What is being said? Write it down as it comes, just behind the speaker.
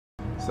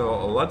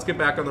So let's get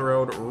back on the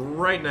road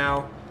right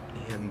now.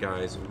 And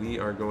guys, we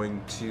are going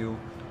to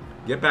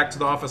get back to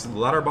the office and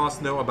let our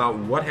boss know about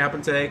what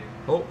happened today.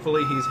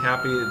 Hopefully he's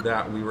happy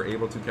that we were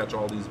able to catch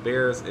all these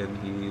bears and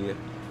he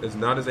is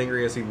not as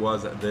angry as he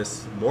was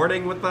this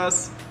morning with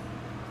us.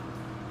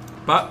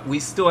 But we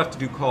still have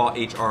to call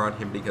HR on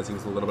him because he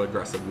was a little bit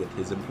aggressive with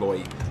his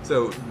employee.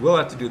 So we'll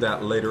have to do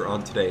that later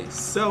on today.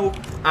 So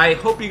I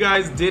hope you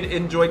guys did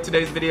enjoy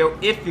today's video.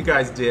 If you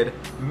guys did,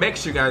 make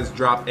sure you guys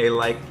drop a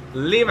like,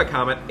 leave a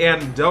comment,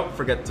 and don't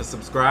forget to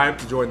subscribe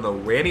to join the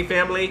Wanny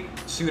family.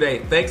 Today,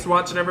 thanks for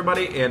watching,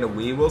 everybody, and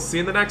we will see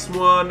you in the next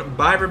one.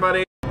 Bye,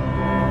 everybody.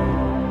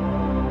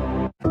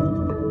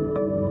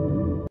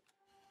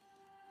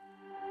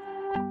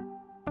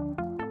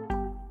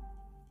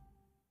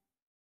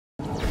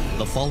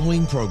 The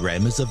following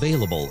program is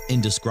available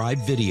in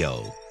described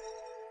video.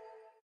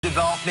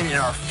 Development in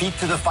our feet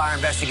to the fire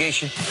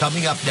investigation.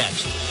 Coming up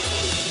next.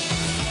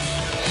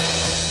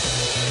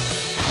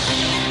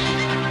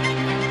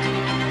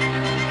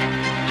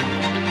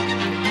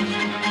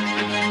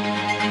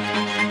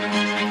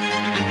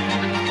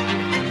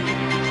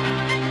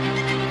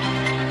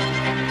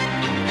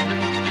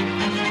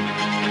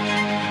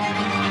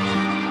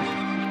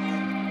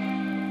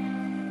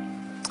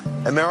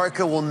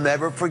 America will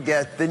never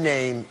forget the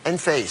name and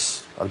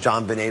face of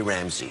JonBenet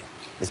Ramsey.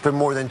 It's been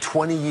more than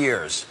 20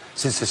 years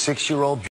since the 6-year-old